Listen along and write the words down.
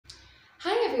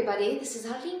everybody, this is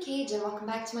Hansika and welcome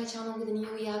back to my channel with a new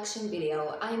reaction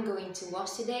video. I am going to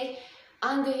watch today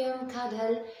Engeyum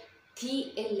Kadhaal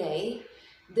illai.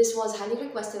 This was highly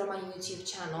requested on my YouTube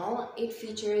channel. It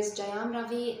features Jayam,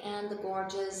 Ravi and the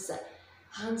gorgeous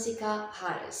Hansika.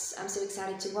 I'm so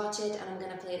excited to watch it and I'm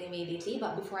gonna play it immediately.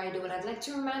 But before I do it, I'd like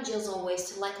to remind you as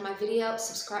always to like my video,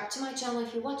 subscribe to my channel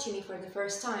if you're watching me for the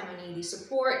first time. I need your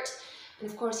support. And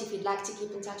of course, if you'd like to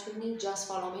keep in touch with me, just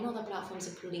follow me on other platforms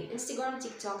including Instagram,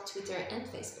 TikTok, Twitter and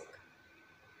Facebook.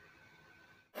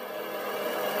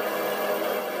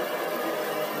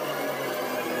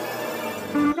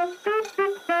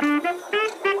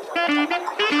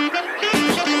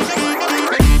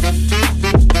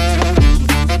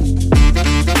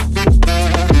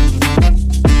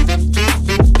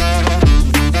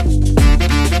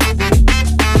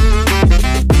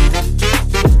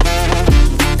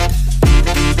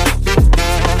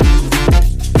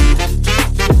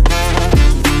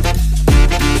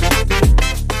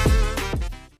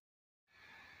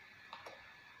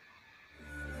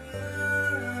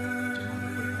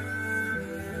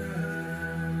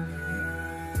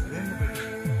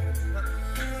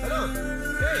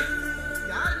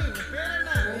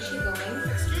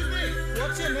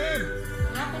 What's your name?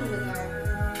 What happened with her?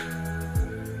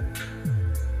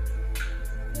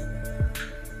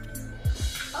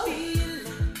 Oh.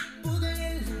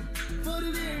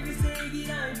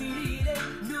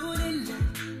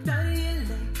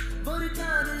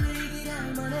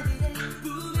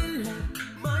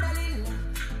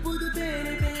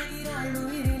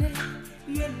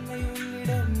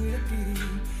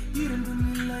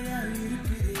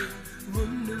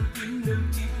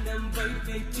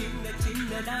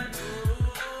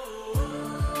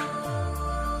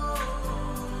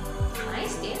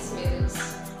 Nice dance moves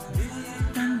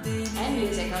and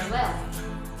music as well.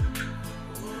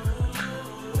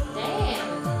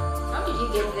 Damn, how did you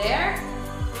get there?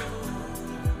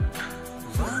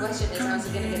 The question is, how's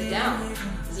he gonna get down?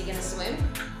 Is he gonna swim?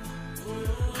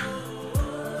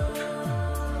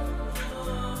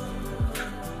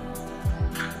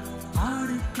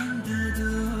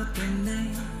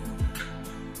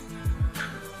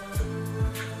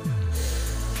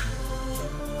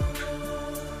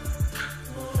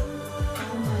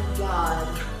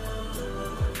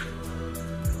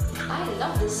 I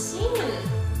love the scene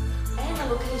and the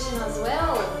location as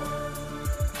well.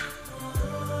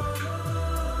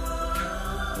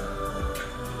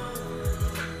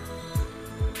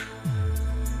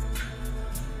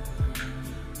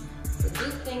 The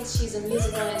dude thinks she's a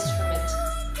musical instrument.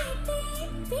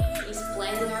 He's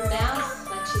playing with her mouth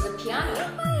like she's a piano.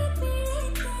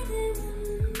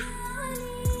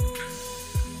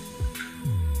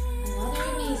 Another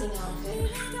amazing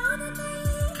outfit.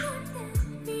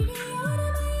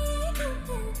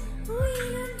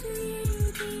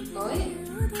 Oi.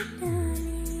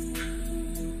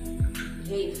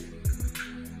 Behave.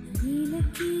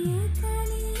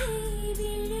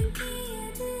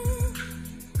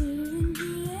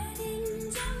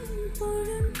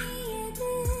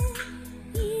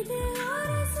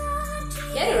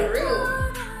 Get a room.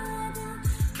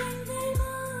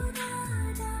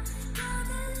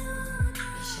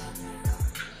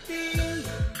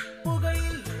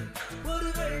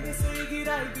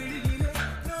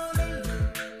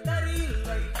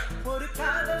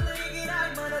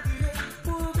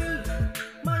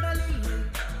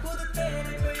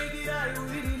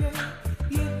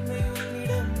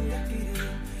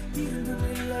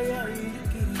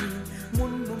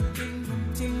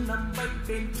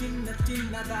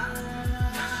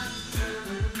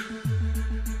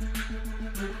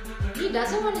 He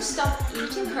doesn't want to stop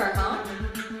eating her, huh?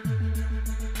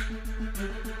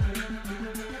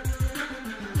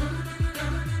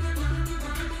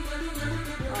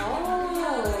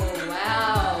 Oh,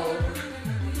 wow.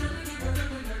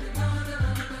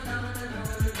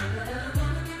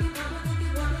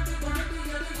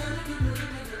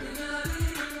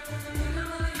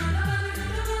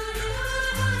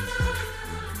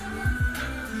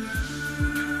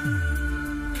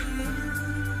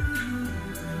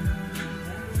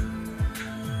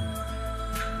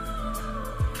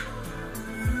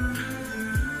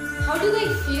 How do they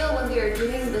feel when they are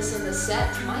doing this in the set?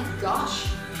 My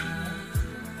gosh!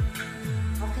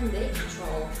 How can they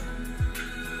control?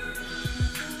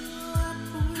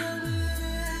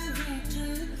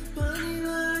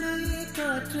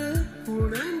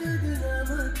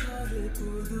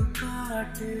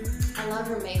 I love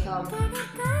her makeup.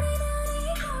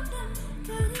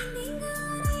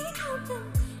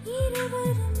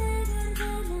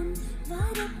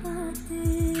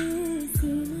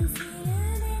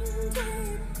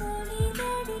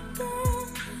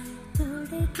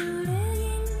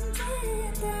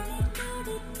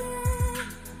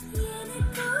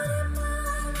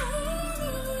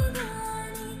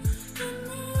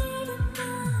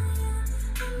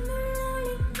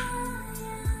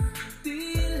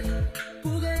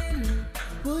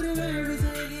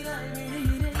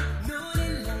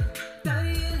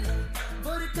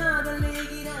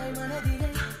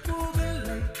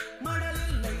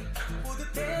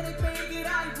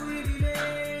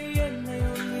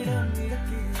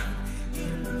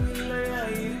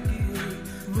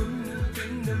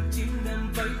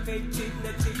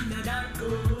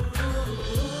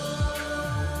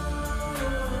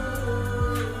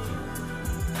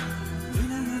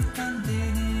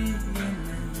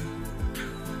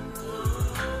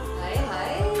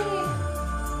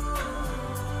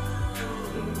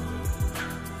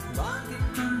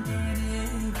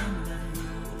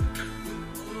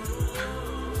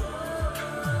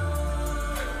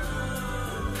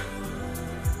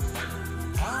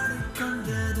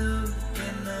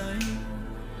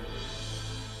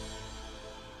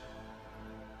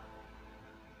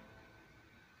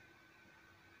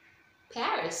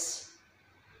 Paris.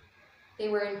 They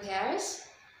were in Paris.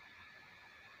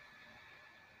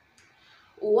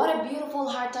 What a beautiful,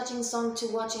 heart-touching song to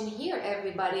watch and hear,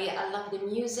 everybody. I love the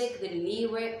music, the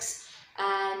lyrics,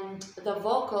 and the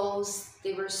vocals.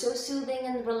 They were so soothing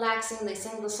and relaxing. They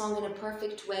sang the song in a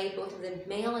perfect way, both of the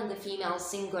male and the female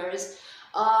singers.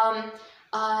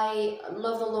 I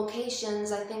love the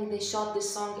locations. I think they shot this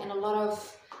song in a lot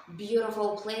of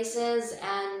beautiful places,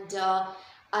 and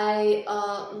I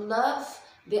love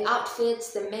the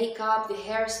outfits, the makeup, the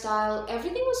hairstyle.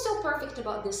 Everything was so perfect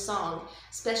about this song,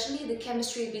 especially the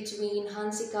chemistry between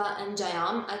Hansika and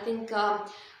Jayam. I think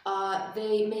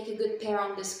they make a good pair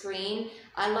on the screen.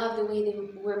 I love the way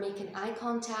they were making eye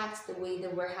contact, the way they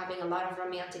were having a lot of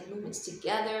romantic movements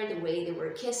together, the way they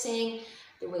were kissing,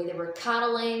 the way they were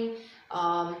cuddling,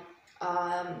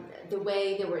 the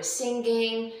way they were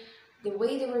singing, the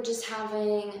way they were just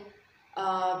having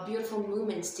beautiful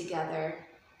moments together.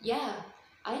 Yeah,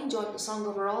 I enjoyed the song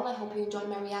overall. I hope you enjoyed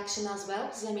my reaction as well.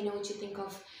 Please let me know what you think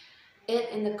of it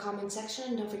in the comment section.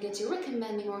 And don't forget to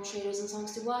recommend me more trailers and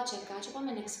songs to watch. I'll catch you on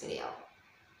my next video.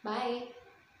 Bye!